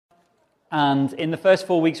And in the first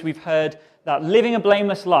 4 weeks, we've heard that living a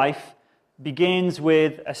blameless life begins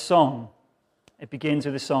with a song. It begins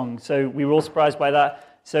with a song. So we were all surprised by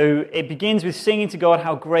that. So it begins with singing to God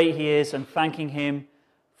how great he is and thanking him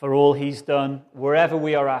for all he's done wherever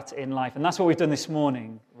we are at in life. And that's what we've done this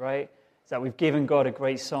morning, right? Is that we've given God a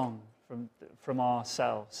great song from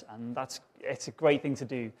ourselves. And it's a great thing to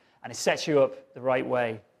do. And it sets you up the right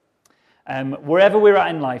way. Wherever we're at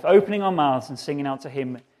in life, opening our mouths and singing out to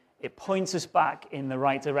him, it points us back in the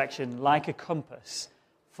right direction like a compass,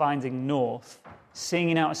 finding north.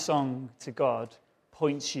 Singing out a song to God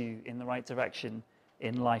points you in the right direction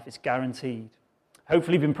in life. It's guaranteed.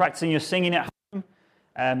 Hopefully you've been practicing your singing at home,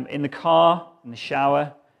 in the car, in the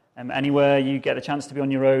shower, anywhere you get the chance to be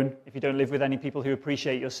on your own. If you don't live with any people who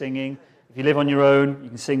appreciate your singing, if you live on your own, you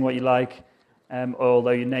can sing what you like,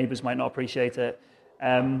 although your neighbours might not appreciate it.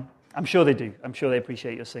 I'm sure they do. I'm sure they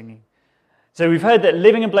appreciate your singing. So we've heard that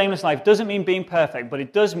living a blameless life doesn't mean being perfect, but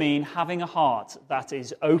it does mean having a heart that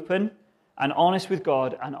is open and honest with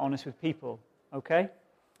God and honest with people, okay?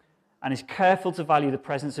 And is careful to value the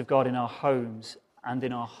presence of God in our homes and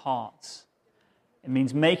in our hearts. It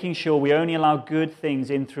means making sure we only allow good things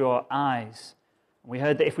in through our eyes. We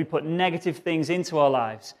heard that if we put negative things into our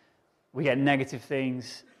lives, we get negative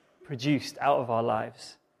things produced out of our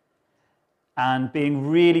lives. And being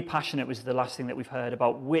really passionate was the last thing that we've heard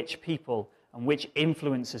about which people and which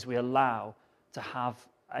influences we allow to have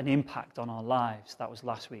an impact on our lives. That was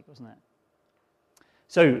last week, wasn't it?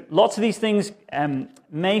 So lots of these things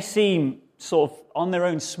may seem sort of on their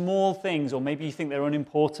own small things, or maybe you think they're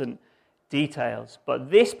unimportant details.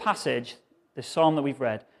 But this passage, the psalm that we've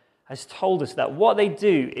read, has told us that what they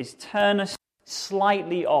do is turn us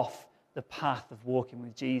slightly off the path of walking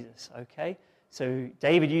with Jesus, okay? So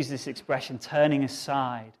David uses this expression, turning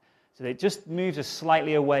aside. So it just moves us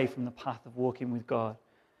slightly away from the path of walking with God.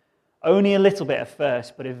 Only a little bit at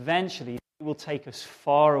first, but eventually it will take us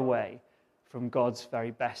far away from God's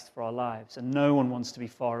very best for our lives. And no one wants to be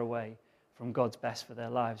far away from God's best for their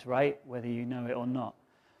lives, right? Whether you know it or not.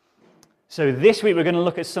 So this week we're going to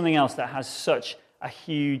look at something else that has such a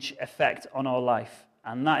huge effect on our life,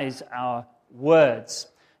 and that is our words.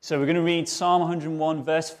 So we're going to read Psalm 101,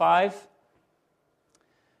 verse 5.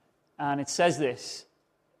 And it says this: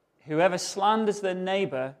 whoever slanders their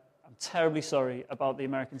neighbor, I'm terribly sorry about the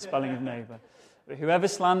American spelling of neighbor, but whoever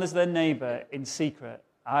slanders their neighbor in secret,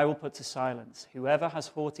 I will put to silence. Whoever has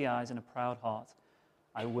haughty eyes and a proud heart,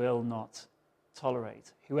 I will not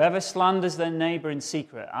tolerate. Whoever slanders their neighbor in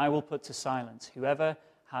secret, I will put to silence. Whoever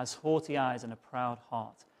has haughty eyes and a proud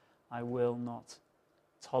heart, I will not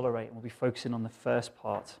tolerate. And we'll be focusing on the first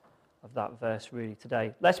part of that verse really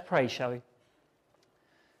today. Let's pray, shall we?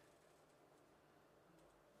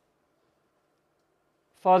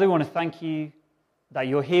 Father, we want to thank you that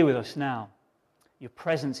you're here with us now. Your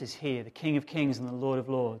presence is here, the King of Kings and the Lord of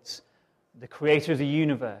Lords, the creator of the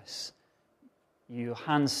universe. Your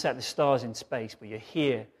hands set the stars in space, but you're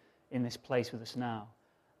here in this place with us now.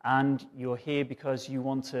 And you're here because you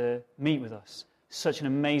want to meet with us. Such an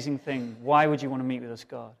amazing thing. Why would you want to meet with us,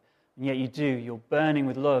 God? And yet you do. You're burning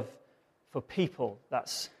with love for people.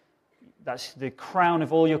 That's the crown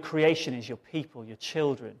of all your creation is your people, your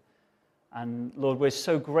children. And Lord, we're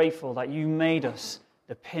so grateful that you made us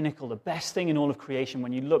the pinnacle, the best thing in all of creation.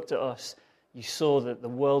 When you looked at us, you saw that the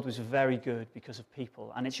world was very good because of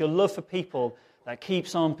people. And it's your love for people that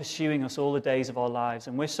keeps on pursuing us all the days of our lives.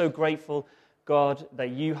 And we're so grateful, God, that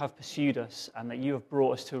you have pursued us and that you have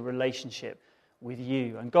brought us to a relationship with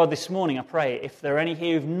you. And God, this morning I pray, if there are any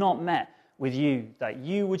here who've not met with you, that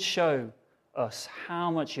you would show us how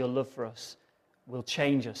much your love for us will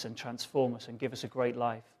change us and transform us and give us a great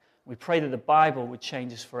life. We pray that the Bible would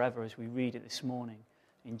change us forever as we read it this morning.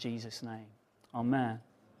 In Jesus' name. Amen.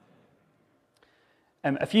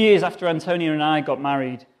 A few years after Antonia and I got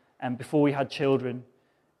married, and before we had children,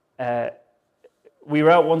 we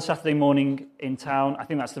were out one Saturday morning in town. I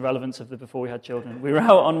think that's the relevance of the before we had children. We were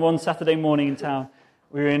out on one Saturday morning in town.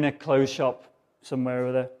 We were in a clothes shop somewhere or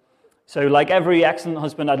other. So like every excellent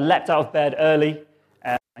husband, I'd leapt out of bed early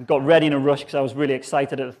and got ready in a rush because I was really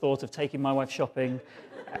excited at the thought of taking my wife shopping.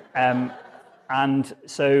 And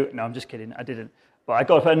so, no, I'm just kidding. I didn't. But I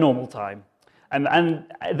got up at a normal time. And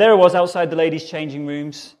there I was outside the ladies' changing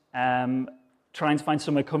rooms, trying to find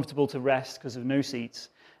somewhere comfortable to rest because of no seats.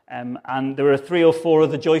 And there were 3 or 4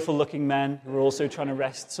 other joyful-looking men who were also trying to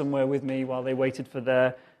rest somewhere with me while they waited for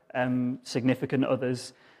their significant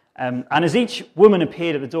others. And as each woman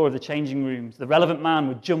appeared at the door of the changing rooms, the relevant man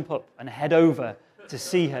would jump up and head over to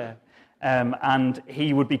see her. And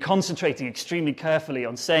he would be concentrating extremely carefully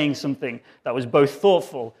on saying something that was both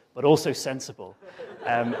thoughtful but also sensible.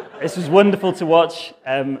 This was wonderful to watch.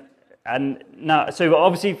 And now, so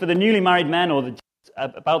obviously for the newly married men or the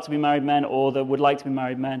about to be married men or that would like to be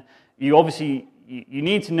married men, you obviously, you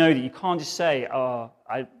need to know that you can't just say,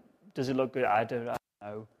 does it look good? I don't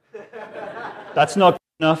know. That's not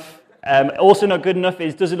good enough. Also not good enough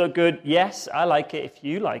is, does it look good? Yes, I like it if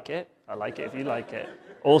you like it. I like it if you like it.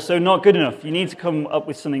 Also not good enough. You need to come up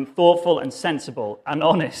with something thoughtful and sensible and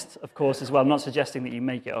honest, of course, as well. I'm not suggesting that you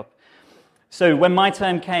make it up. So when my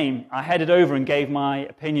turn came, I headed over and gave my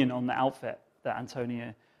opinion on the outfit that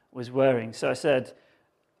Antonia was wearing. So I said,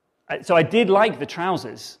 I did like the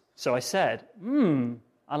trousers. So I said,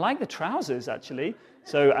 I like the trousers, actually.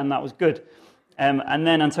 And that was good. And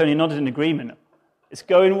then Antonia nodded in agreement. It's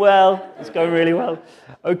going well. It's going really well.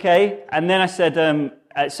 Okay. And then I said,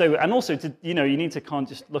 and also, you need to can't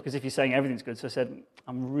just look as if you're saying everything's good. So I said,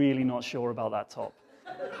 I'm really not sure about that top.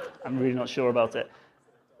 I'm really not sure about it.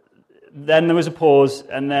 Then there was a pause,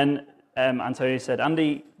 and then Antonia said,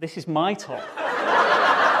 Andy, this is my top.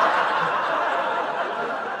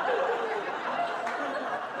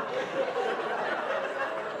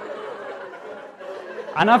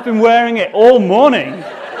 And I've been wearing it all morning.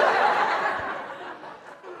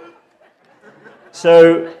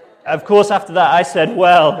 So, of course, after that, I said,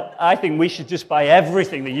 well, I think we should just buy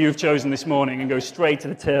everything that you've chosen this morning and go straight to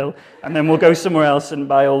the till, and then we'll go somewhere else and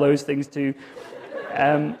buy all those things too.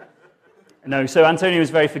 No, so Antonia was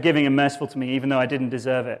very forgiving and merciful to me, even though I didn't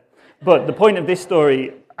deserve it. But the point of this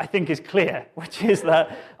story, I think, is clear, which is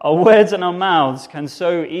that our words and our mouths can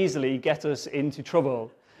so easily get us into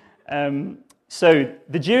trouble. So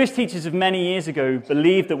the Jewish teachers of many years ago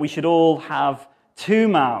believed that we should all have two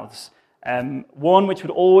mouths, one which would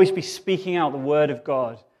always be speaking out the word of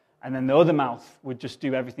God, and then the other mouth would just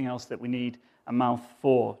do everything else that we need a mouth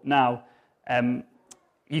for. Now,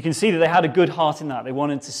 you can see that they had a good heart in that. They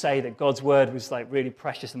wanted to say that God's word was like really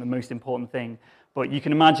precious and the most important thing. But you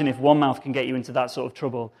can imagine if one mouth can get you into that sort of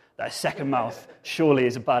trouble, that a second mouth surely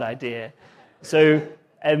is a bad idea. So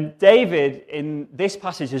David, in this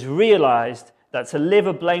passage, has realized that to live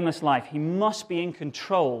a blameless life, he must be in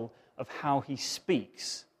control of how he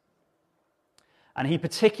speaks. And he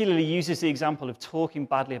particularly uses the example of talking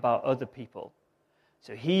badly about other people.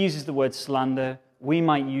 So he uses the word slander. We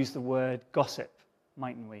might use the word gossip,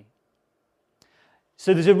 mightn't we?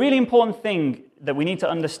 So there's a really important thing that we need to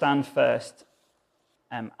understand first,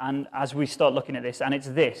 and as we start looking at this, and it's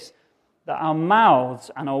this, that our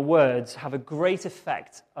mouths and our words have a great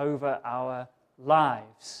effect over our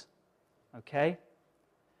lives, okay?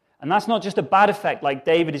 And that's not just a bad effect like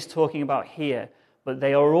David is talking about here, but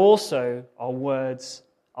they are also, our words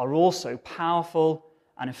are also powerful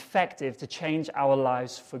and effective to change our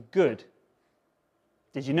lives for good.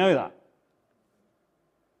 Did you know that?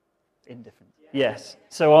 Indifferent. Yes.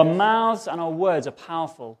 So our mouths and our words are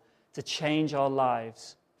powerful to change our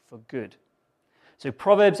lives for good. So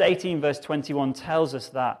Proverbs 18 verse 21 tells us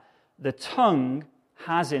that the tongue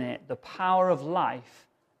has in it the power of life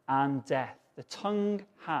and death. The tongue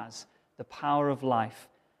has the power of life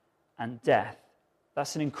and death.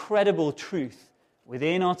 That's an incredible truth.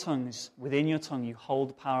 Within our tongues, within your tongue, you hold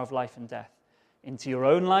the power of life and death into your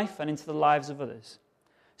own life and into the lives of others.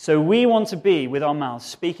 So we want to be, with our mouths,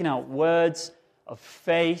 speaking out words of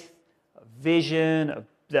faith, of vision,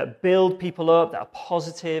 that build people up, that are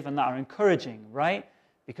positive and that are encouraging, right?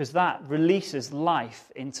 Because that releases life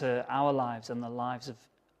into our lives and the lives of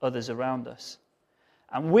others around us.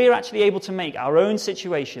 And we're actually able to make our own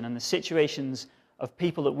situation and the situations of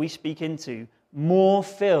people that we speak into more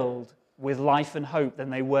filled with life and hope than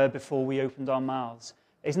they were before we opened our mouths.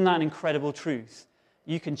 Isn't that an incredible truth?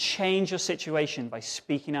 You can change your situation by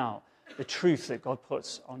speaking out the truth that God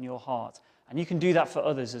puts on your heart. And you can do that for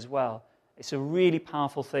others as well. It's a really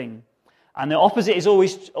powerful thing. And the opposite is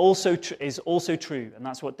also true, and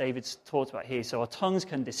that's what David's talked about here. So our tongues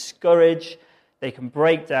can discourage, they can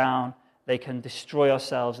break down, they can destroy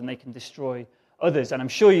ourselves, and they can destroy others. And I'm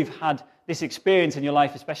sure you've had this experience in your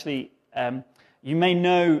life, especially you may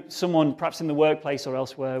know someone perhaps in the workplace or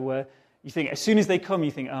elsewhere where you think, as soon as they come,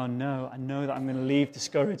 you think, oh no, I know that I'm going to leave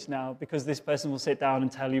discouraged now because this person will sit down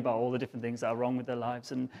and tell you about all the different things that are wrong with their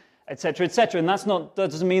lives and et cetera, et cetera. And that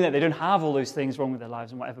doesn't mean that they don't have all those things wrong with their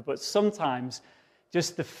lives and whatever, but sometimes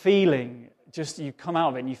just the feeling, just you come out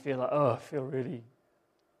of it and you feel like, oh, I feel really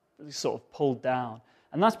sort of pulled down.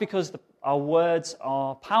 And that's because our words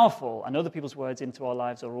are powerful and other people's words into our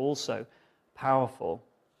lives are also powerful.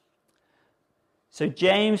 So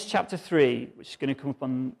James chapter 3, which is going to come up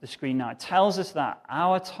on the screen now, it tells us that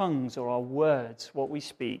our tongues or our words, what we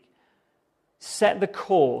speak, set the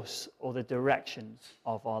course or the directions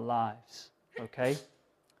of our lives. Okay?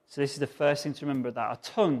 So this is the first thing to remember, that our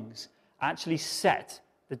tongues actually set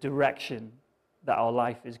the direction that our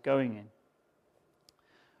life is going in.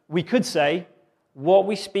 We could say, what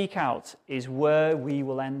we speak out is where we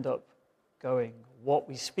will end up going. What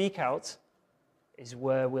we speak out is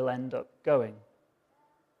where we'll end up going.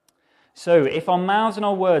 So if our mouths and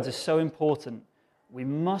our words are so important, we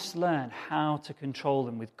must learn how to control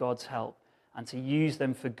them with God's help and to use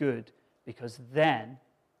them for good, because then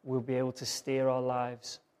we'll be able to steer our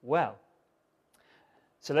lives well.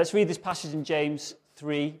 So let's read this passage in James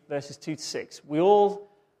 3, verses 2 to 6. We all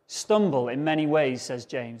stumble in many ways, says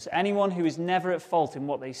James. Anyone who is never at fault in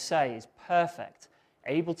what they say is perfect,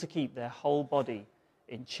 able to keep their whole body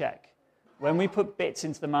in check. When we put bits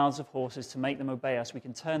into the mouths of horses to make them obey us, we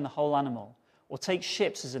can turn the whole animal. Or take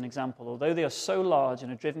ships as an example. Although they are so large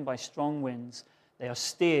and are driven by strong winds, they are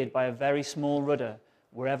steered by a very small rudder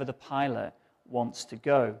wherever the pilot wants to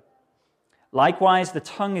go. Likewise, the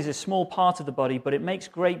tongue is a small part of the body, but it makes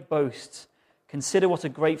great boasts. Consider what a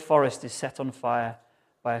great forest is set on fire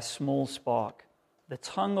by a small spark. The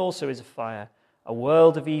tongue also is a fire, a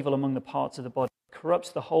world of evil among the parts of the body. It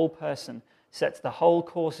corrupts the whole person, sets the whole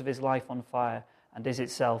course of his life on fire, and is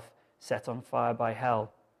itself set on fire by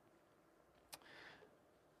hell.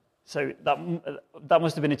 So that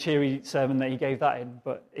must have been a cheery sermon that he gave that in.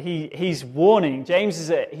 But he's warning.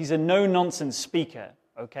 James he's a no-nonsense speaker,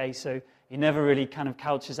 okay? So he never really kind of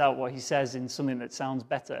couches out what he says in something that sounds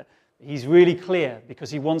better. He's really clear because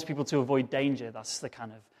he wants people to avoid danger. That's the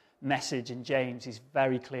kind of message in James. He's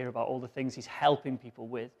very clear about all the things he's helping people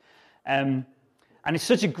with. And it's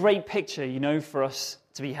such a great picture, for us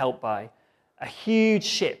to be helped by. A huge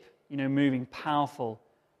ship, moving powerful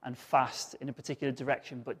and fast in a particular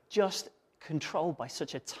direction, but just controlled by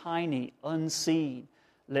such a tiny, unseen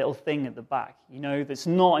little thing at the back, that's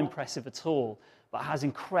not impressive at all, but has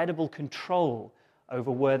incredible control over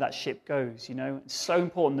where that ship goes, It's so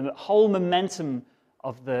important. The whole momentum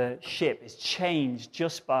of the ship is changed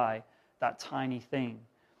just by that tiny thing.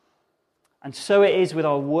 And so it is with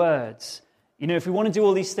our words. If we want to do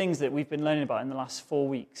all these things that we've been learning about in the last 4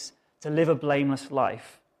 weeks, to live a blameless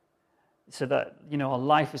life, so that, our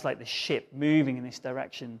life is like the ship moving in this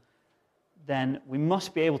direction, then we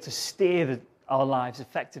must be able to steer our lives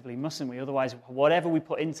effectively, mustn't we? Otherwise, whatever we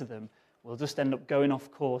put into them will just end up going off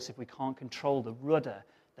course if we can't control the rudder,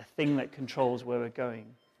 the thing that controls where we're going,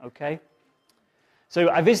 okay? So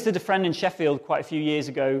I visited a friend in Sheffield quite a few years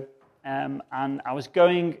ago, and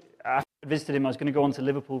after I visited him, I was going to go on to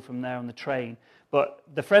Liverpool from there on the train. But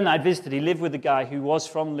the friend that I visited, he lived with a guy who was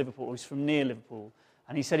from Liverpool, who was from near Liverpool.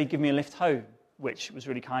 And he said he'd give me a lift home, which was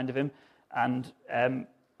really kind of him. And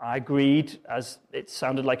I agreed, as it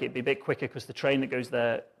sounded like it'd be a bit quicker because the train that goes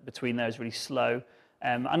there between there is really slow.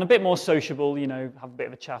 And a bit more sociable, have a bit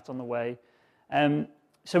of a chat on the way.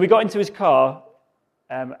 So we got into his car,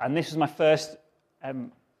 and this was my first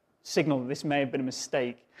signal that this may have been a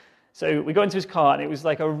mistake. So we got into his car, and it was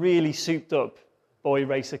like a really souped-up boy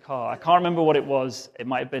racer car. I can't remember what it was. It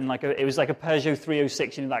might have been it was like a Peugeot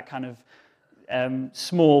 306, that kind of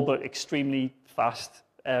small but extremely fast,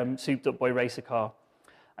 souped-up boy racer car.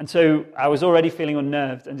 And so I was already feeling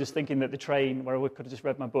unnerved and just thinking that the train, where I could have just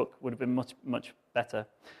read my book, would have been much, much better.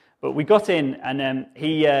 But we got in, and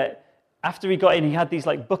after we got in, he had these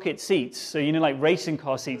bucket seats. So, like racing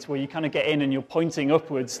car seats where you kind of get in and you're pointing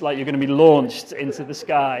upwards like you're going to be launched into the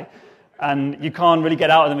sky. And you can't really get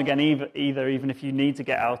out of them again either, even if you need to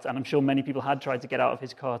get out. And I'm sure many people had tried to get out of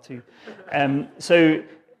his car too.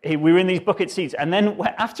 We were in these bucket seats, and then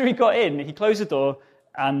after he got in, he closed the door,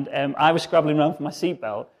 and I was scrabbling around for my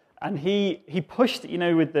seatbelt, and he pushed,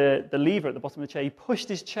 with the lever at the bottom of the chair, he pushed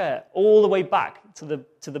his chair all the way back to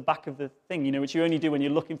the back of the thing, which you only do when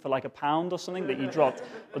you're looking for like £1 or something that you dropped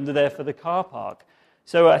under there for the car park.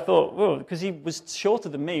 So I thought, well, because he was shorter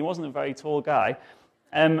than me, he wasn't a very tall guy,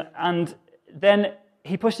 and then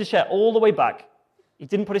he pushed his chair all the way back. He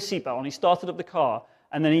didn't put his seatbelt on. He started up the car,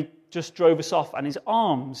 and then he just drove us off, and his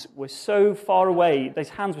arms were so far away, his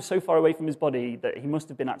hands were so far away from his body that he must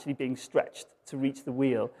have been actually being stretched to reach the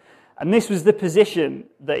wheel. And this was the position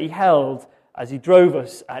that he held as he drove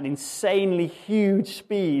us at an insanely huge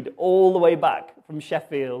speed all the way back from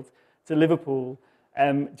Sheffield to Liverpool,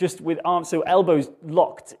 just with arms, so elbows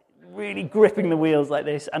locked, really gripping the wheels like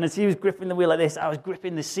this. And as he was gripping the wheel like this, I was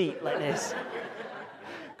gripping the seat like this.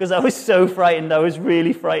 Because I was so frightened, I was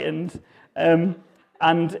really frightened.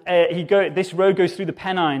 This road goes through the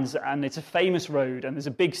Pennines, and it's a famous road, and there's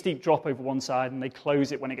a big steep drop over one side, and they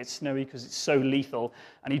close it when it gets snowy because it's so lethal.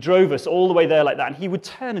 And he drove us all the way there like that, and he would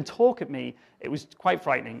turn and talk at me. It was quite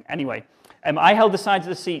frightening. Anyway, I held the sides of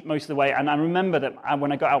the seat most of the way, and I remember that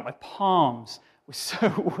when I got out, my palms was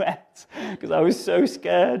so wet because I was so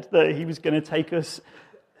scared that he was going to take us,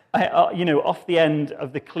 off the end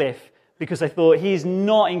of the cliff, because I thought he's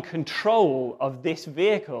not in control of this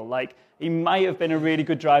vehicle. Like, he might have been a really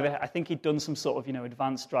good driver. I think he'd done some sort of,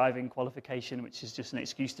 advanced driving qualification, which is just an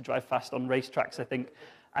excuse to drive fast on racetracks, I think.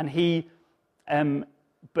 And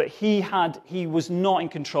but he was not in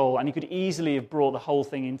control, and he could easily have brought the whole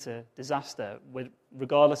thing into disaster,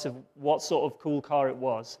 regardless of what sort of cool car it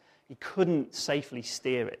was. He couldn't safely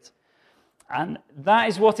steer it. And that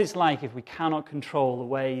is what it's like if we cannot control the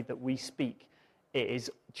way that we speak. It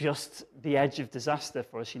is just the edge of disaster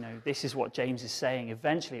for us. This is what James is saying.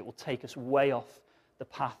 Eventually, it will take us way off the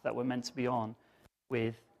path that we're meant to be on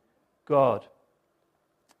with God.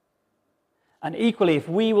 And equally, if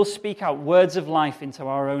we will speak out words of life into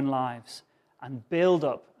our own lives and build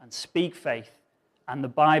up and speak faith and the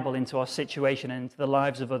Bible into our situation and into the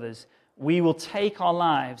lives of others, we will take our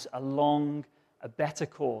lives along a better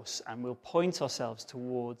course, and we'll point ourselves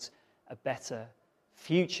towards a better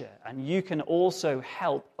future. And you can also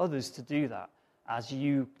help others to do that as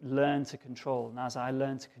you learn to control, and as I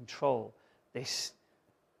learn to control this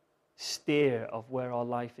steer of where our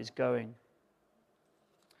life is going.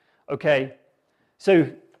 Okay, so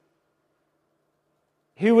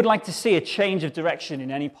who would like to see a change of direction in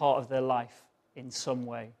any part of their life in some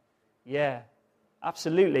way? Yeah,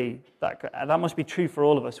 absolutely. That must be true for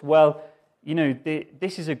all of us. Well,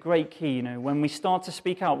 this is a great key. When we start to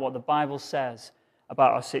speak out what the Bible says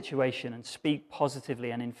about our situation and speak positively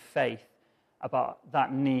and in faith about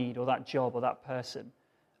that need or that job or that person,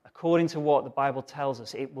 according to what the Bible tells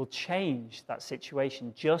us, it will change that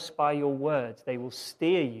situation just by your words. They will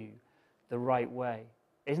steer you the right way.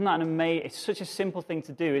 Isn't that amazing? It's such a simple thing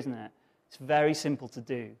to do, isn't it? It's very simple to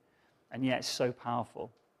do, and yet it's so powerful.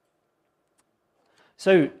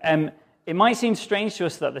 So it might seem strange to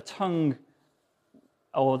us that the tongue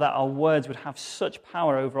or that our words would have such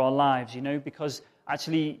power over our lives, because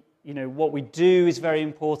actually, what we do is very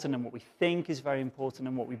important, and what we think is very important,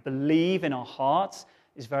 and what we believe in our hearts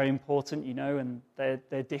is very important, and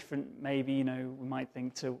they're different maybe, we might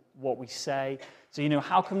think, to what we say. So,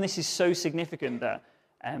 how come this is so significant that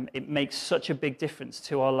it makes such a big difference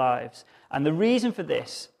to our lives? And the reason for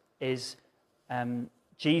this is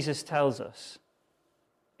Jesus tells us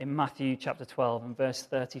in Matthew chapter 12 and verse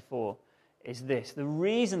 34 is this. The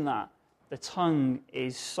reason that the tongue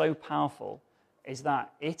is so powerful is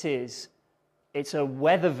that it's a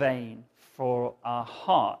weather vane for our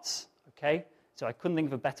hearts, okay? So I couldn't think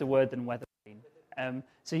of a better word than weather vane.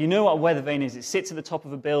 So you know what a weather vane is. It sits at the top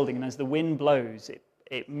of a building, and as the wind blows,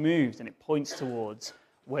 it moves and it points towards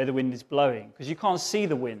where the wind is blowing, because you can't see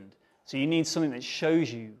the wind. So you need something that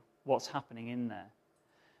shows you what's happening in there.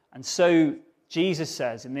 And so Jesus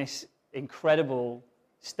says in this incredible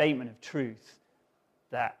statement of truth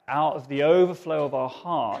that out of the overflow of our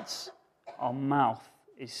hearts, our mouth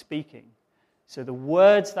is speaking. So the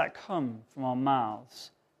words that come from our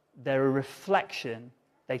mouths, they're a reflection.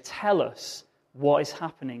 They tell us what is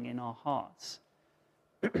happening in our hearts.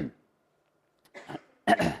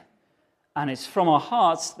 And it's from our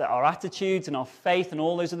hearts that our attitudes and our faith and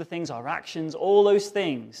all those other things, our actions, all those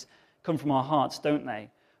things come from our hearts, don't they?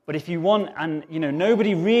 But if you want, and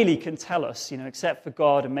nobody really can tell us, except for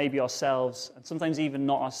God and maybe ourselves, and sometimes even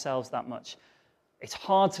not ourselves that much. It's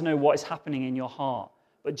hard to know what is happening in your heart.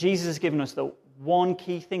 But Jesus has given us the one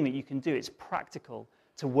key thing that you can do. It's practical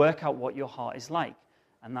to work out what your heart is like.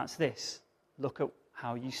 And that's this. Look at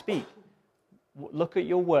how you speak. Look at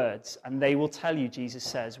your words, and they will tell you, Jesus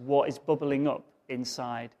says, what is bubbling up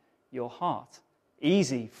inside your heart.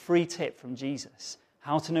 Easy, free tip from Jesus.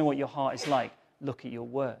 How to know what your heart is like. Look at your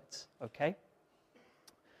words, okay?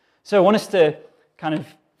 So I want us to kind of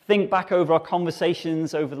think back over our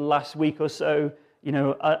conversations over the last week or so.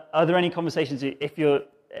 Are there any conversations, if you're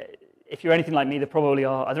anything like me, there probably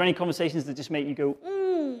are. Are there any conversations that just make you go,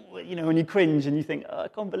 ooh, and you cringe and you think, oh, I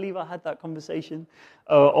can't believe I had that conversation?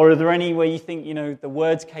 Or are there any where you think, the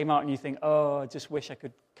words came out and you think, oh, I just wish I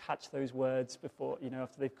could catch those words before,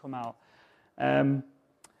 after they've come out? And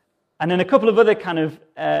then a couple of other kind of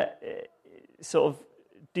sort of,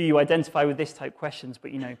 do you identify with this type questions?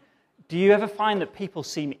 But, do you ever find that people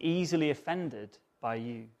seem easily offended by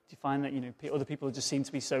you? Do you find that, other people just seem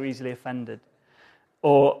to be so easily offended?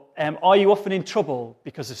 Or are you often in trouble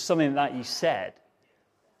because of something that you said?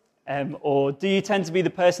 Or do you tend to be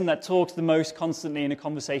the person that talks the most constantly in a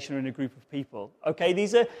conversation or in a group of people? Okay,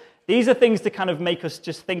 these are things to kind of make us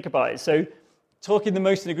just think about it. So talking the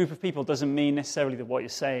most in a group of people doesn't mean necessarily that what you're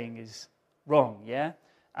saying is wrong, yeah?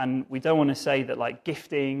 And we don't want to say that like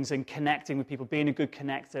giftings and connecting with people, being a good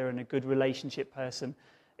connector and a good relationship person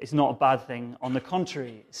it's not a bad thing. On the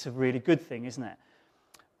contrary, it's a really good thing, isn't it?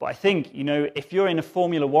 But I think, if you're in a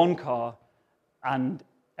Formula One car and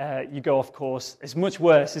you go off course, it's much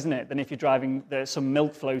worse, isn't it, than if you're driving some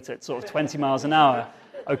milk float at sort of 20 miles an hour,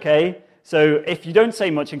 okay? So if you don't say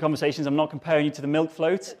much in conversations, I'm not comparing you to the milk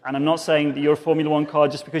float, and I'm not saying that you're a Formula One car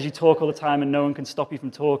just because you talk all the time and no one can stop you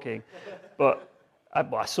from talking. But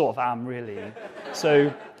I sort of am, really.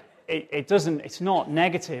 So it's not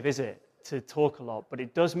negative, is it, to talk a lot, but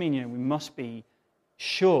it does mean, we must be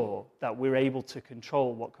sure that we're able to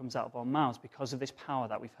control what comes out of our mouths because of this power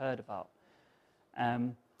that we've heard about.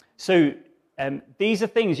 These are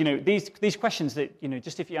things, these questions that,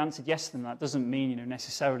 just if you answered yes to them, that doesn't mean,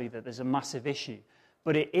 necessarily that there's a massive issue.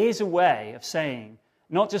 But it is a way of saying,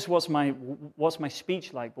 not just what's my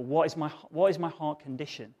speech like, but what is my heart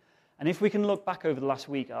condition? And if we can look back over the last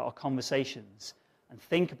week at our conversations and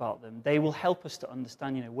think about them, they will help us to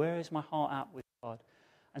understand, where is my heart at with God?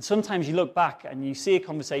 And sometimes you look back and you see a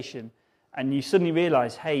conversation and you suddenly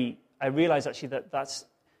realize, hey, I realize actually that's,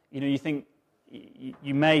 you think,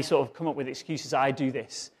 you may sort of come up with excuses, I do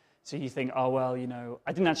this. So you think, oh, well,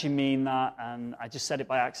 I didn't actually mean that, and I just said it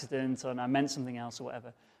by accident, and I meant something else or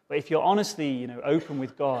whatever. But if you're honestly, open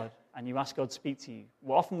with God, and you ask God to speak to you,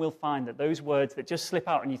 well, often we'll find that those words that just slip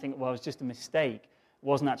out and you think, well, it was just a mistake,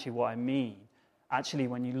 wasn't actually what I mean. Actually,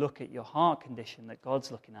 when you look at your heart condition that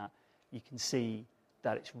God's looking at, you can see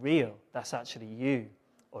that it's real. That's actually you,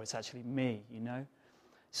 or it's actually me,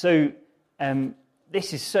 So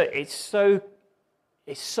this is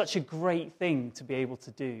it's such a great thing to be able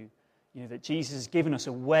to do, that Jesus has given us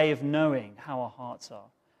a way of knowing how our hearts are.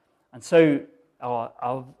 And so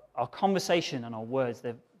our conversation and our words,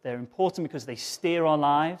 they're important because they steer our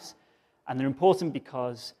lives, and they're important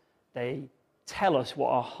because they tell us what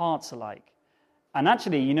our hearts are like. And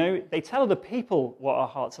actually, they tell other people what our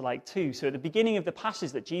hearts are like too. So at the beginning of the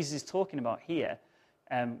passage that Jesus is talking about here,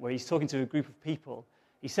 where he's talking to a group of people,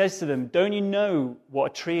 he says to them, don't you know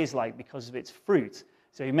what a tree is like because of its fruit?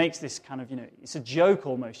 So he makes this kind of, it's a joke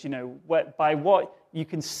almost, by what you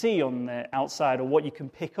can see on the outside or what you can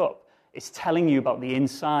pick up, it's telling you about the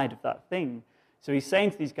inside of that thing. So he's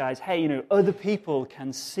saying to these guys, hey, other people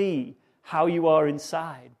can see how you are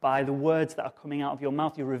inside by the words that are coming out of your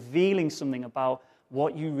mouth. You're revealing something about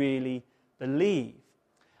what you really believe.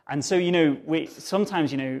 And so,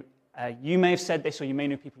 sometimes, you may have said this, or you may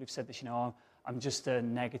know people who've said this, I'm just a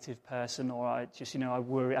negative person, or I just, I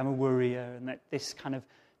worry, I'm a worrier, and that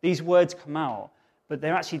these words come out, but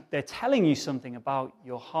they're telling you something about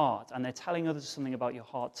your heart, and they're telling others something about your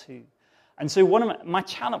heart too. And so one of my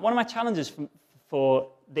challenges for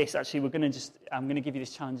this, actually, I'm going to give you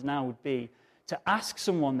this challenge now, would be to ask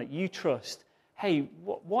someone that you trust, hey,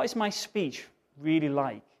 what is my speech really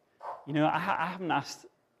like? I haven't asked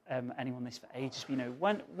anyone this for ages,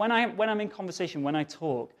 but when I'm in conversation, when I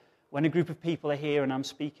talk, when a group of people are here and I'm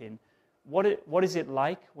speaking, what is it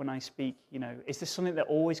like when I speak? Is this something that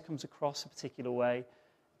always comes across a particular way?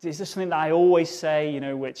 Is this something that I always say,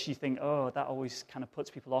 which you think, oh, that always kind of puts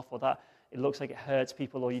people off, or that it looks like it hurts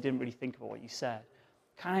people, or you didn't really think about what you said?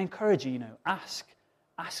 Can I encourage you, ask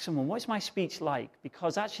someone, what is my speech like?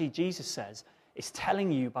 Because actually Jesus says it's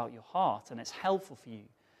telling you about your heart and it's helpful for you.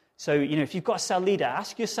 So, if you've got a cell leader,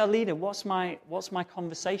 ask your cell leader, what's my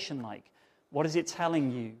conversation like? What is it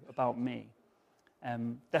telling you about me?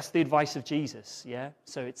 That's the advice of Jesus, yeah?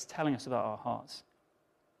 So it's telling us about our hearts.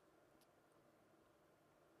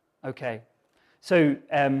 Okay, so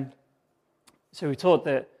we taught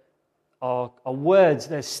that our words,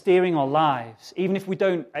 they're steering our lives. Even if we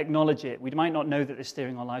don't acknowledge it, we might not know that they're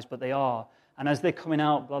steering our lives, but they are. And as they're coming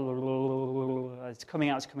out, blah, blah, blah, blah, blah, it's coming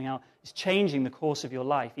out, it's changing the course of your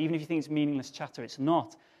life. Even if you think it's meaningless chatter, it's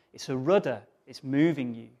not. It's a rudder. It's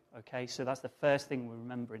moving you. Okay, so that's the first thing we're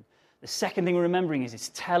remembering. The second thing we're remembering is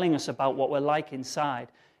it's telling us about what we're like inside.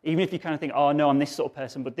 Even if you kind of think, oh, no, I'm this sort of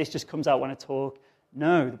person, but this just comes out when I talk.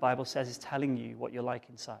 No, the Bible says it's telling you what you're like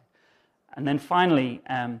inside. And then finally,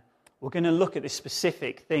 we're going to look at this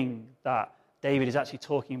specific thing that David is actually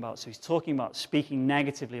talking about. So he's talking about speaking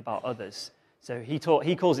negatively about others. So he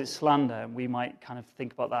calls it slander, and we might kind of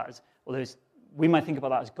think about that as, we might think about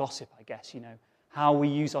that as gossip, I guess, how we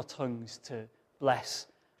use our tongues to bless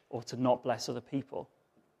or to not bless other people.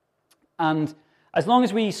 And as long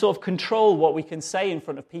as we sort of control what we can say in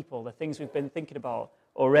front of people, the things we've been thinking about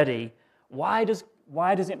already, why does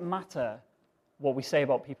it matter what we say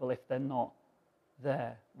about people if they're not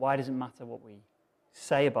there? Why does it matter what we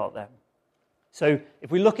say about them? So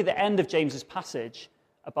if we look at the end of James's passage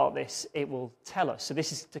about this, it will tell us. So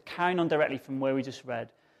this is to carry on directly from where we just read.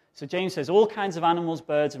 So James says, all kinds of animals,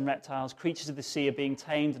 birds and reptiles, creatures of the sea are being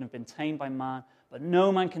tamed and have been tamed by man, But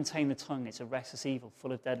no man can tame the tongue. It's a restless evil,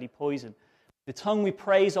 full of deadly poison. The tongue we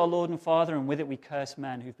praise our Lord and Father, and with it we curse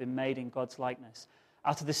men who've been made in God's likeness.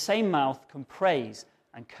 Out of the same mouth come praise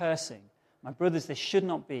and cursing. My brothers, this should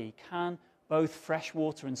not be. Can both fresh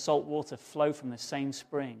water and salt water flow from the same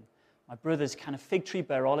spring? My brothers, can a fig tree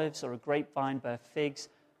bear olives or a grapevine bear figs?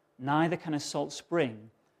 Neither can a salt spring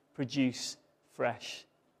produce fresh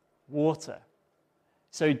water.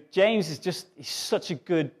 So James he's such a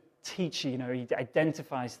good teacher, he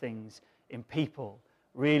identifies things in people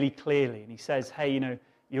really clearly. And he says, hey,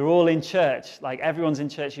 you're all in church, like everyone's in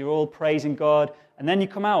church, you're all praising God. And then you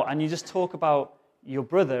come out and you just talk about your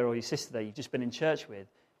brother or your sister that you've just been in church with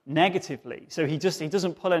negatively. So he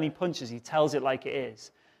doesn't pull any punches, he tells it like it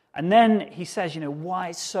is. And then he says, why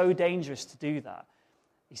it's so dangerous to do that.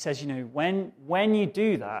 He says, when you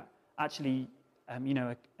do that, actually,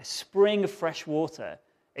 a spring of fresh water,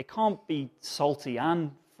 it can't be salty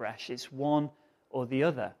and fresh. It's one or the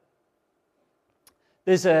other.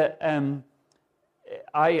 There's I'm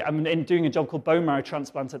doing a job called bone marrow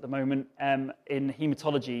transplant at the moment in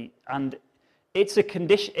hematology, and it's a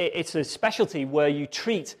condition. It's a specialty where you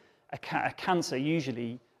treat a cancer,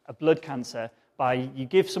 usually a blood cancer, by you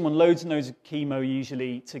give someone loads and loads of chemo,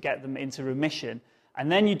 usually to get them into remission,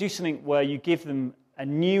 and then you do something where you give them a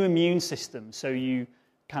new immune system. So you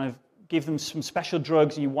kind of give them some special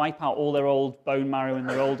drugs and you wipe out all their old bone marrow and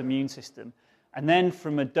their old immune system. And then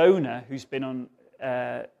from a donor who's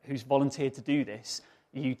volunteered to do this,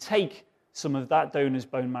 you take some of that donor's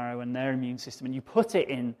bone marrow and their immune system and you put it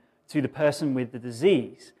in to the person with the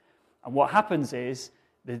disease. And what happens is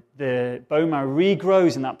the bone marrow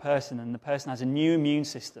regrows in that person and the person has a new immune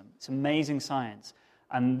system. It's amazing science.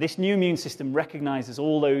 And this new immune system recognizes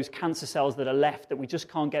all those cancer cells that are left that we just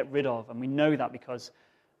can't get rid of. And we know that because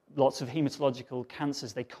lots of hematological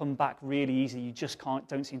cancers, they come back really easy. You just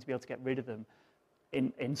don't seem to be able to get rid of them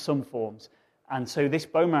in some forms. And so this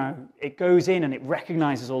bone marrow, it goes in and it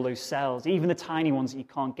recognizes all those cells, even the tiny ones that you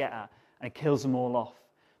can't get at, and it kills them all off.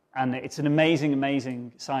 And it's an amazing,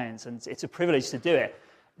 amazing science, and it's a privilege to do it.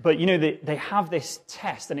 But they have this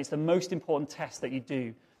test, and it's the most important test that you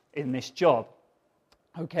do in this job.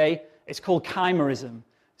 Okay, it's called chimerism.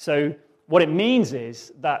 So what it means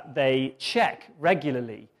is that they check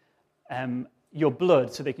regularly your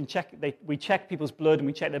blood, so they can check. We check people's blood and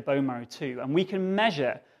we check their bone marrow too, and we can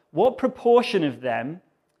measure what proportion of them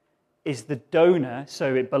is the donor,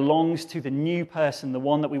 so it belongs to the new person, the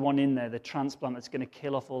one that we want in there, the transplant that's going to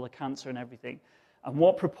kill off all the cancer and everything, and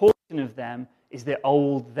what proportion of them is the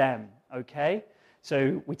old them. Okay.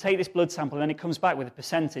 So we take this blood sample and then it comes back with a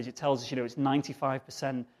percentage. It tells us, it's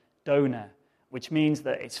 95% donor, which means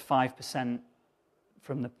that it's 5%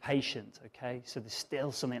 from the patient, okay? So there's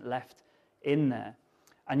still something left in there.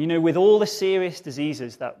 And, with all the serious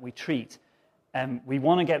diseases that we treat, we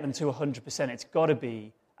want to get them to 100%. It's got to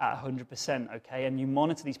be at 100%, okay? And you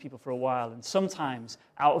monitor these people for a while, and sometimes,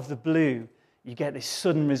 out of the blue, you get this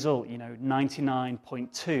sudden result,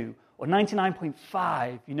 99.2 or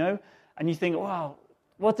 99.5, And you think, wow,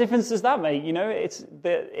 what difference does that make?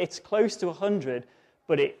 It's close to 100,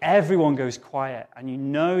 but everyone goes quiet, and you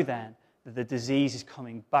know then that the disease is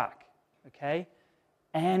coming back, okay?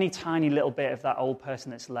 Any tiny little bit of that old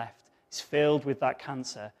person that's left is filled with that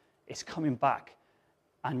cancer. It's coming back,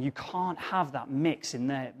 and you can't have that mix in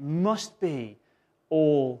there. It must be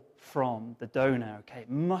all from the donor, okay?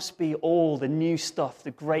 It must be all the new stuff,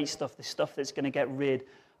 the great stuff, the stuff that's going to get rid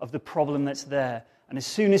of the problem that's there. And as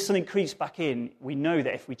soon as something creeps back in, we know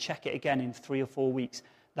that if we check it again in 3 or 4 weeks,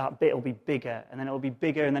 that bit will be bigger, and then it'll be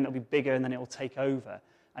bigger, and then it'll be bigger, and then it'll take over.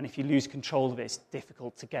 And if you lose control of it, it's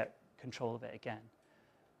difficult to get control of it again.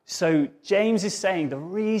 So James is saying the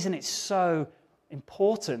reason it's so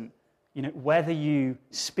important, whether you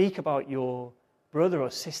speak about your brother or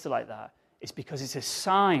sister like that, is because it's a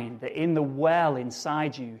sign that in the well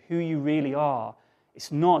inside you, who you really are,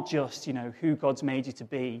 it's not just, who God's made you to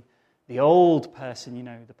be. The old person,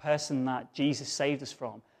 the person that Jesus saved us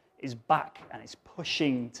from, is back and it's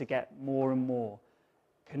pushing to get more and more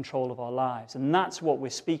control of our lives. And that's what we're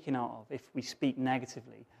speaking out of if we speak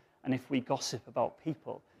negatively and if we gossip about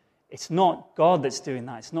people. It's not God that's doing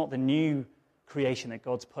that. It's not the new creation that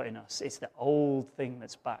God's put in us. It's the old thing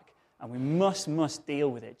that's back. And we must deal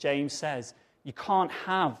with it. James says you can't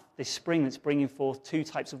have this spring that's bringing forth 2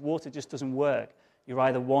 types of water. It just doesn't work. You're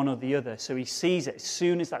either one or the other. So he sees it. As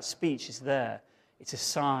soon as that speech is there, it's a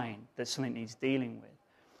sign that something needs dealing with.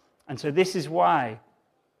 And so this is why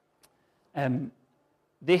it's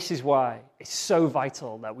so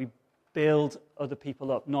vital that we build other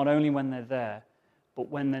people up, not only when they're there, but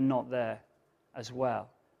when they're not there as well,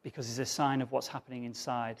 because it's a sign of what's happening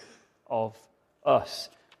inside of us.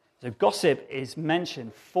 So gossip is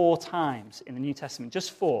mentioned 4 times in the New Testament,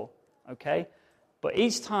 just 4, okay? But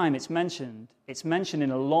each time it's mentioned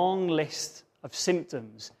in a long list of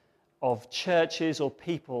symptoms of churches or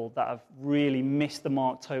people that have really missed the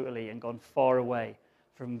mark totally and gone far away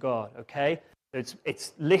from God, okay?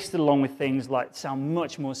 It's listed along with things like sound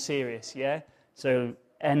much more serious, yeah? So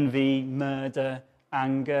envy, murder,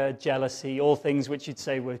 anger, jealousy, all things which you'd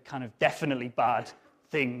say were kind of definitely bad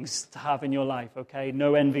things to have in your life, okay?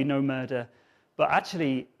 No envy, no murder. But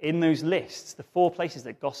actually, in those lists, the 4 places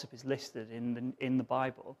that gossip is listed in the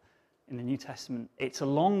Bible, in the New Testament, it's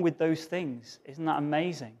along with those things. Isn't that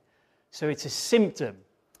amazing? So it's a symptom.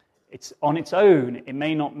 It's on its own, it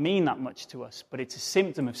may not mean that much to us, but it's a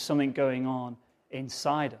symptom of something going on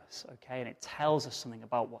inside us, okay? And it tells us something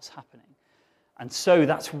about what's happening. And so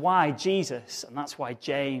that's why Jesus, and that's why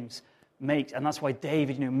James and that's why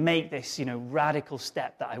David, make this, radical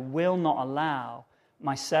step that I will not allow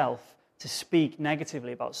myself to speak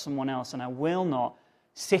negatively about someone else, and I will not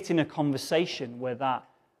sit in a conversation where that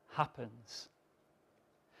happens.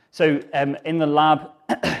 So in the lab,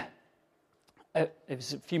 it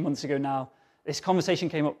was a few months ago now, this conversation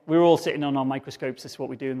came up. We were all sitting on our microscopes. This is what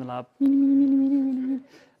we do in the lab.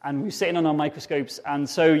 And we were sitting on our microscopes, and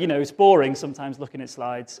so, it's boring sometimes looking at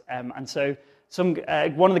slides. And so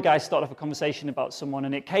one of the guys started off a conversation about someone,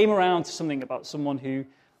 and it came around to something about someone who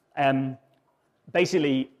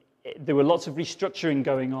basically there were lots of restructuring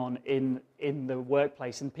going on in the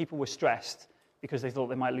workplace, and people were stressed because they thought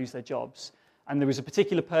they might lose their jobs. And there was a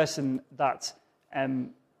particular person that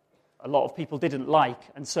a lot of people didn't like,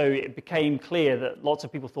 and so it became clear that lots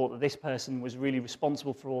of people thought that this person was really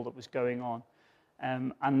responsible for all that was going on.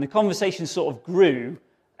 And the conversation sort of grew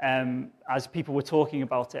as people were talking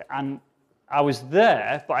about it, and I was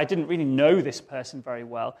there, but I didn't really know this person very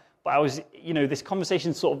well. But I was, this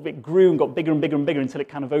conversation it grew and got bigger and bigger and bigger until it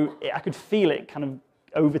kind of, I could feel it kind of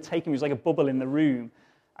overtaking me. It was like a bubble in the room.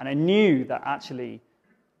 And I knew that actually,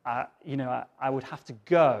 I would have to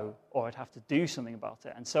go or I'd have to do something about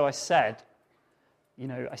it. And so I said,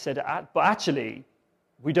 but actually,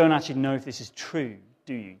 we don't actually know if this is true,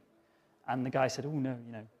 do you? And the guy said, oh, no,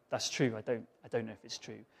 that's true. I don't know if it's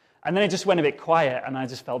true. And then it just went a bit quiet, and I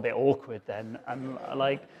just felt a bit awkward then. And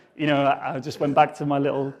I just went back to my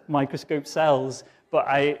little microscope cells. But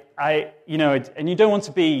and you don't want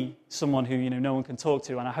to be someone who, no one can talk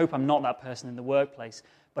to, and I hope I'm not that person in the workplace.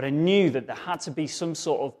 But I knew that there had to be some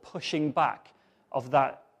sort of pushing back of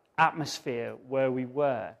that atmosphere where we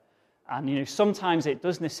were. And, sometimes it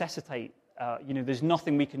does necessitate, there's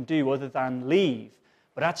nothing we can do other than leave.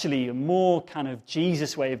 But actually, a more kind of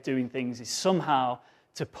Jesus way of doing things is somehow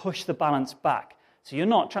to push the balance back. So you're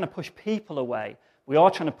not trying to push people away. We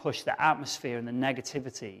are trying to push the atmosphere and the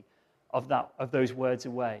negativity of those words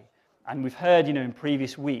away. And we've heard, in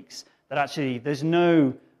previous weeks that actually there's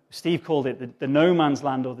no, Steve called it the no man's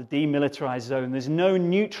land or the demilitarized zone. There's no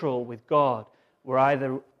neutral with God. We're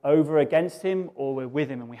either over against him or we're with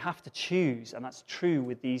him, and we have to choose. And that's true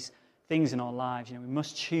with these things in our lives. We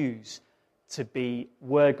must choose to be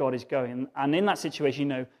where God is going. And in that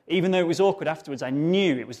situation, even though it was awkward afterwards, I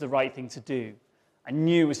knew it was the right thing to do. I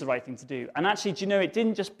knew it was the right thing to do. And actually, it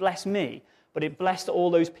didn't just bless me, but it blessed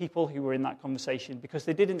all those people who were in that conversation, because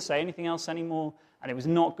they didn't say anything else anymore, and it was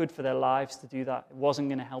not good for their lives to do that. It wasn't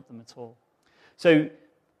going to help them at all. So,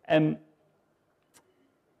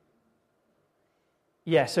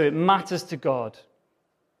 so it matters to God.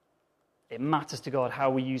 It matters to God how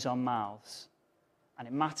we use our mouths. And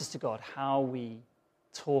it matters to God how we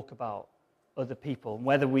talk about other people. And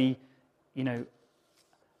whether we, I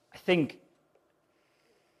think,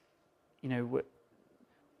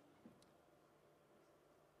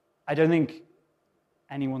 I don't think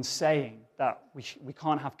anyone's saying that we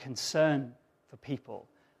can't have concern for people,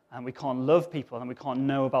 and we can't love people, and we can't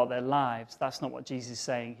know about their lives. That's not what Jesus is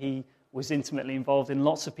saying. He was intimately involved in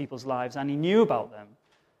lots of people's lives, and he knew about them.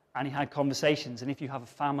 And he had conversations. And if you have a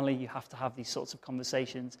family, you have to have these sorts of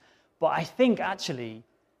conversations. But I think actually,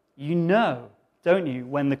 don't you,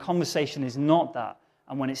 when the conversation is not that,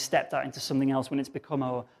 and when it's stepped out into something else, when it's become,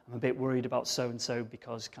 I'm a bit worried about so-and-so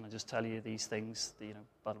because can I just tell you these things,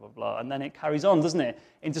 blah, blah, blah. And then it carries on, doesn't it,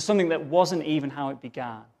 into something that wasn't even how it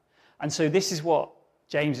began. And so this is what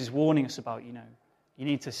James is warning us about, we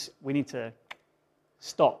need to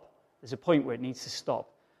stop. There's a point where it needs to stop.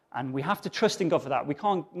 And we have to trust in God for that.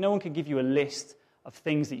 No one can give you a list of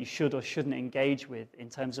things that you should or shouldn't engage with in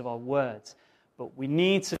terms of our words. But we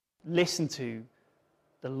need to listen to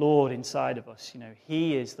the Lord inside of us.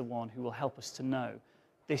 He is the one who will help us to know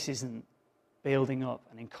this isn't building up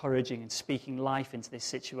and encouraging and speaking life into this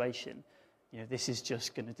situation. this is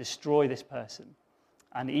just going to destroy this person.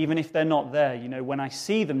 And even if they're not there, when I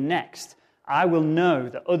see them next, I will know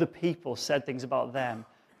that other people said things about them,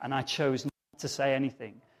 and I chose not to say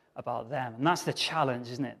anything about them. And that's the challenge,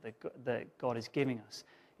 isn't it, that God is giving us,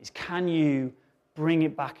 is can you bring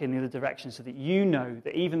it back in the other direction so that you know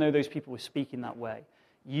that even though those people were speaking that way,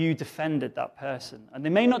 you defended that person. And they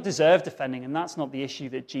may not deserve defending, and that's not the issue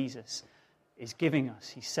that Jesus is giving us.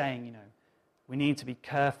 He's saying, we need to be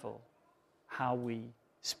careful how we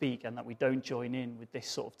speak and that we don't join in with this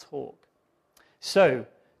sort of talk. So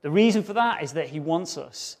the reason for that is that he wants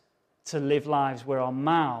us to live lives where our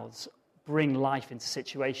mouths bring life into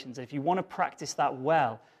situations. If you want to practice that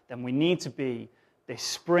well, then we need to be this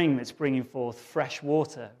spring that's bringing forth fresh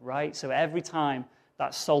water, right? So every time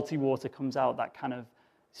that salty water comes out, that kind of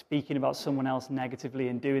speaking about someone else negatively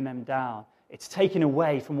and doing them down, it's taken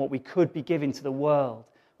away from what we could be giving to the world,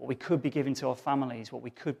 what we could be giving to our families, what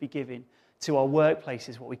we could be giving to our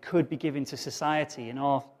workplaces, what we could be giving to society in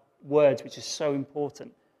our words, which is so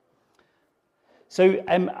important. So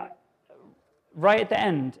right at the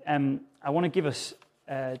end, I want to give us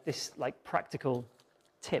this practical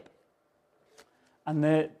tip. And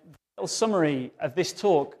the little summary of this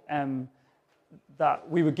talk that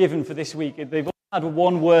we were given for this week, they've all had a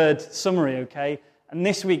one-word summary, okay? And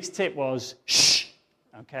this week's tip was, shh,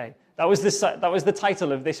 okay? That was the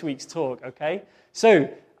title of this week's talk, okay? So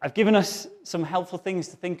I've given us some helpful things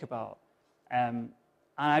to think about. And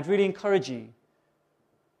I'd really encourage you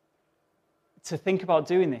to think about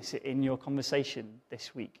doing this in your conversation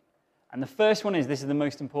this week. And the first one is, this is the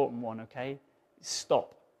most important one, okay?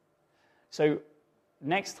 Stop. So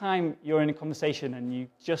next time you're in a conversation and you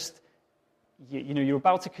just, you're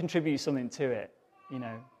about to contribute something to it,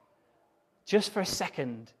 just for a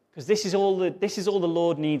second, because this is all the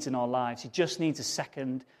Lord needs in our lives. He just needs a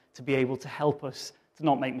second to be able to help us to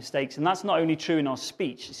not make mistakes. And that's not only true in our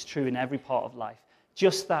speech, it's true in every part of life.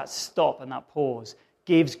 Just that stop and that pause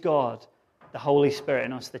gives God, the Holy Spirit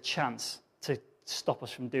in us, the chance to stop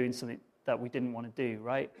us from doing something that we didn't want to do,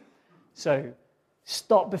 right? So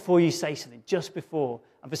stop before you say something, just before.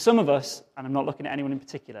 And for some of us, and I'm not looking at anyone in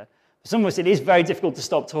particular, for some of us it is very difficult to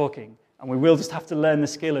stop talking, and we will just have to learn the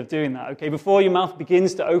skill of doing that, okay? Before your mouth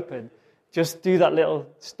begins to open, just do that little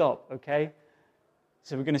stop, okay?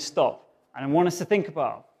 So we're going to stop. And I want us to think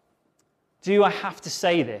about, do I have to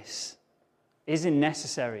say this? Is it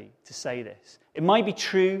necessary to say this? It might be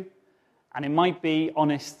true, and it might be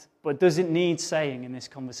honest, but does it need saying in this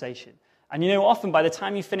conversation? And often by the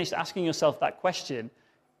time you finished asking yourself that question,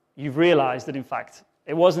 you've realized that, in fact,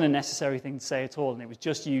 it wasn't a necessary thing to say at all, and it was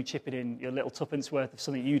just you chipping in your little tuppence worth of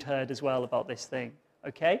something you'd heard as well about this thing,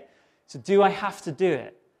 okay? So do I have to do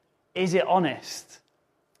it? Is it honest?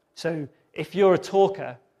 So if you're a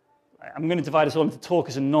talker, I'm going to divide us all into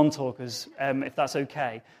talkers and non-talkers, if that's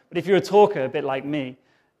okay. But if you're a talker, a bit like me,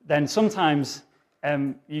 then sometimes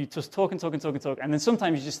you just talk, and then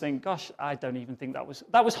sometimes you just think, gosh, I don't even think that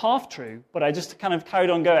was half true, but I just kind of carried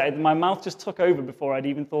on going. My mouth just took over before I'd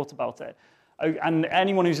even thought about it. And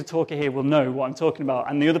anyone who's a talker here will know what I'm talking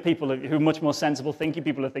about. And the other people who are much more sensible thinking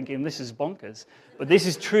people are thinking, this is bonkers. But this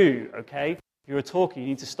is true, okay? If you're a talker, you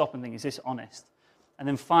need to stop and think, is this honest? And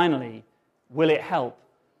then finally, will it help?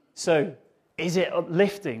 So, is it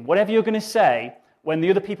uplifting? Whatever you're going to say, when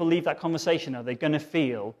the other people leave that conversation, are they going to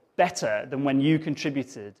feel better than when you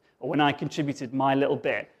contributed, or when I contributed my little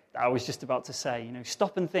bit that I was just about to say?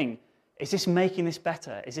 Stop and think, is this making this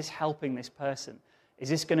better? Is this helping this person? Is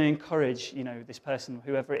this going to encourage, this person,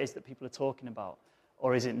 whoever it is that people are talking about,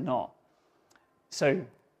 or is it not? So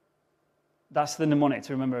that's the mnemonic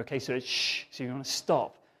to remember, okay? So it's shh, so you want to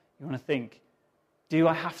stop. You want to think, do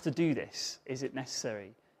I have to do this? Is it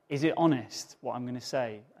necessary? Is it honest, what I'm going to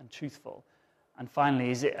say, and truthful? And finally,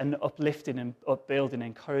 is it an uplifting and upbuilding,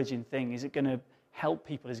 encouraging thing? Is it going to help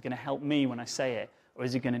people? Is it going to help me when I say it? Or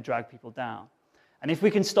is it going to drag people down? And if we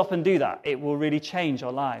can stop and do that, it will really change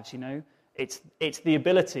our lives, It's the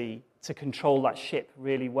ability to control that ship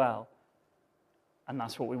really well. And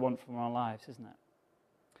that's what we want from our lives, isn't it?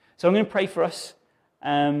 So I'm going to pray for us.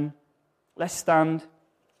 Let's stand.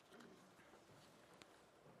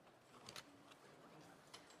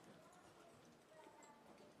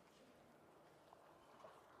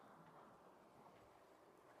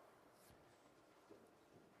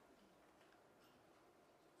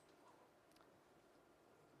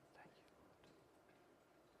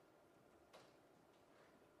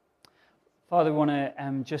 Father, we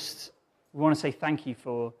want to say thank you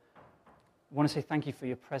for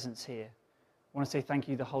your presence here. I want to say thank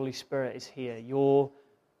you. The Holy Spirit is here. Your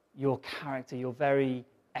character, your very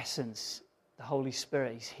essence, the Holy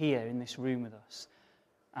Spirit is here in this room with us.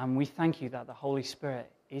 And we thank you that the Holy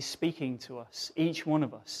Spirit is speaking to us, each one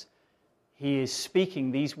of us. He is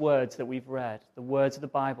speaking these words that we've read, the words of the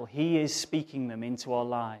Bible. He is speaking them into our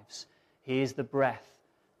lives. He is the breath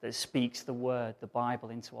that speaks the word, the Bible,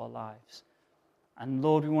 into our lives. And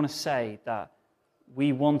Lord, we want to say that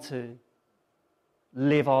we want to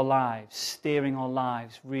live our lives, steering our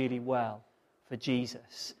lives really well for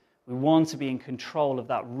Jesus. We want to be in control of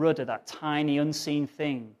that rudder, that tiny unseen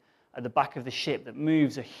thing at the back of the ship that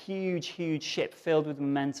moves a huge, huge ship filled with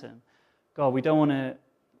momentum. God, we don't want to,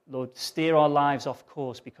 Lord, steer our lives off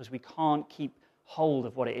course because we can't keep hold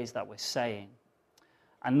of what it is that we're saying.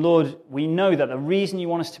 And Lord, we know that the reason you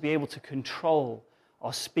want us to be able to control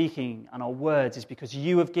our speaking and our words is because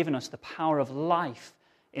you have given us the power of life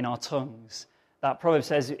in our tongues. That proverb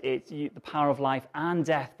says it's the power of life and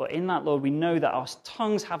death. But in that, Lord, we know that our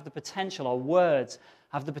tongues have the potential, our words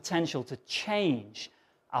have the potential to change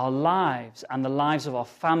our lives and the lives of our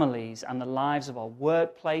families and the lives of our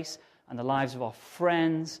workplace and the lives of our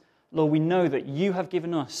friends. Lord, we know that you have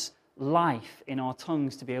given us life in our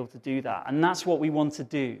tongues to be able to do that. And that's what we want to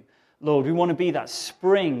do. Lord, we want to be that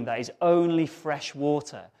spring that is only fresh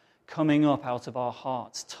water coming up out of our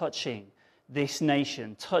hearts, touching this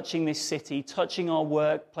nation, touching this city, touching our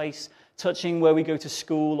workplace, touching where we go to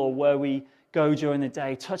school or where we go during the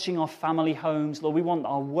day, touching our family homes. Lord, we want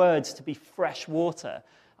our words to be fresh water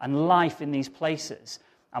and life in these places.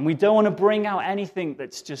 And we don't want to bring out anything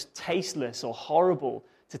that's just tasteless or horrible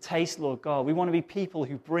to taste, Lord God. We want to be people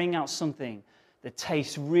who bring out something that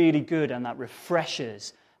tastes really good and that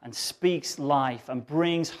refreshes and speaks life and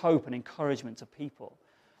brings hope and encouragement to people.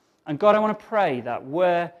 And God, I want to pray that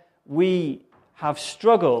where we have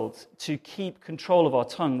struggled to keep control of our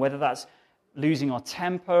tongue, whether that's losing our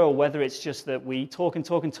temper or whether it's just that we talk and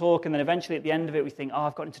talk and talk and then eventually at the end of it we think, oh,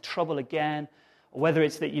 I've got into trouble again, or whether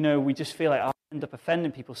it's that, we just feel like I end up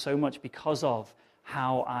offending people so much because of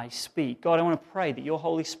how I speak. God, I want to pray that your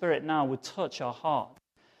Holy Spirit now would touch our heart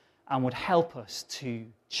and would help us to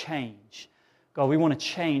change. God, we want to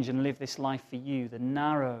change and live this life for you, the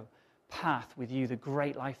narrow path with you, the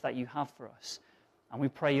great life that you have for us. And we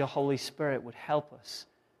pray your Holy Spirit would help us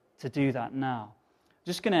to do that now. I'm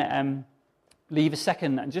just going to leave a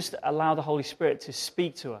second and just allow the Holy Spirit to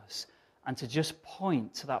speak to us and to just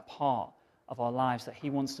point to that part of our lives that he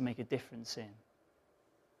wants to make a difference in.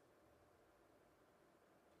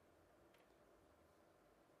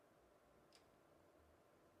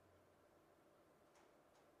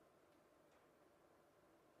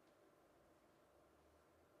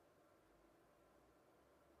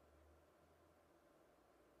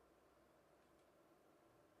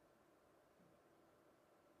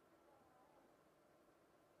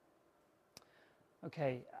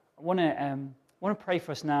 Okay, I want to pray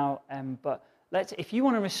for us now, but if you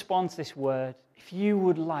want to respond to this word, if you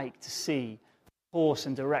would like to see the course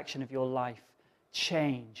and direction of your life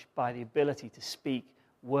change by the ability to speak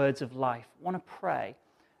words of life, I want to pray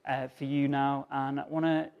for you now, and I want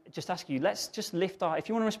to just ask you, if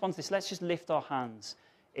you want to respond to this, let's just lift our hands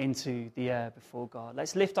into the air before God.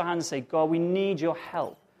 Let's lift our hands and say, God, we need your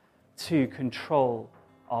help to control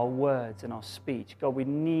our words and our speech. God, we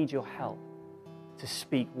need your help to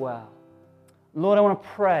speak well. Lord, I want to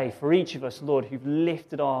pray for each of us, Lord, who've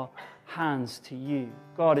lifted our hands to you.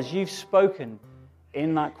 God, as you've spoken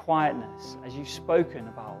in that quietness, as you've spoken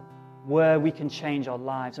about where we can change our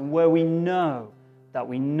lives and where we know that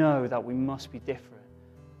we must be different.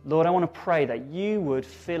 Lord, I want to pray that you would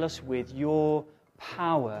fill us with your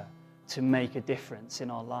power to make a difference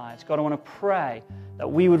in our lives. God, I want to pray that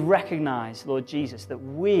we would recognize, Lord Jesus, that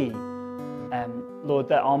Lord,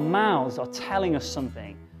 that our mouths are telling us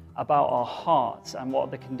something about our hearts and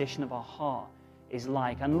what the condition of our heart is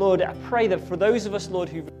like. And Lord, I pray that for those of us, Lord,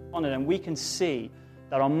 who've responded and we can see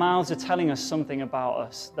that our mouths are telling us something about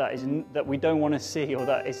us that we don't want to see or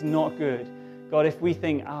that is not good. God, if we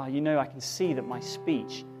think, I can see that my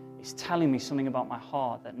speech is telling me something about my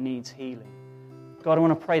heart that needs healing. God, I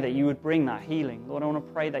want to pray that you would bring that healing. Lord, I want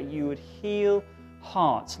to pray that you would heal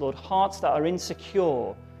hearts, Lord, hearts that are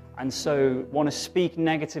insecure and so want to speak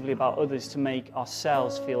negatively about others to make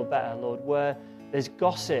ourselves feel better, Lord, where there's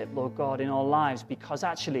gossip, Lord God, in our lives because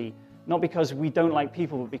actually, not because we don't like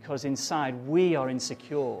people, but because inside we are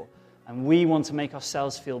insecure and we want to make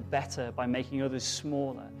ourselves feel better by making others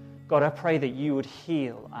smaller. God, I pray that you would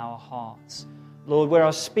heal our hearts. Lord, where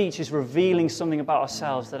our speech is revealing something about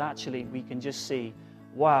ourselves that actually we can just see,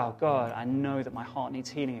 wow, God, I know that my heart needs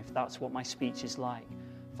healing if that's what my speech is like.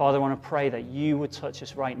 Father, I want to pray that you would touch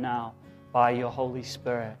us right now by your Holy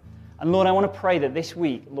Spirit. And Lord, I want to pray that this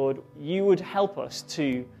week, Lord, you would help us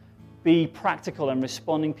to be practical and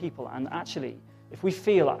responding people and actually if we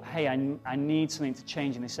feel like, hey, I need something to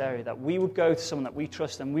change in this area, that we would go to someone that we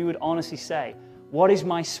trust and we would honestly say, what is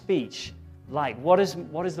my speech like? What is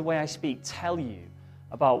the way I speak tell you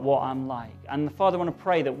about what I'm like? And Father, I want to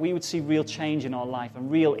pray that we would see real change in our life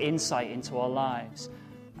and real insight into our lives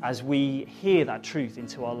as we hear that truth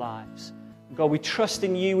into our lives. God, we trust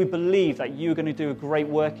in you. We believe that you're going to do a great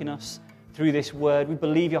work in us through this word. We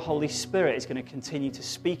believe your Holy Spirit is going to continue to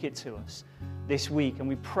speak it to us this week. And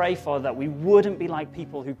we pray, Father, that we wouldn't be like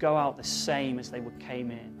people who go out the same as they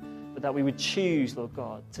came in, but that we would choose, Lord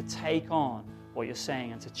God, to take on what you're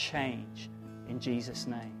saying and to change in Jesus'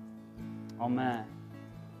 name. Amen.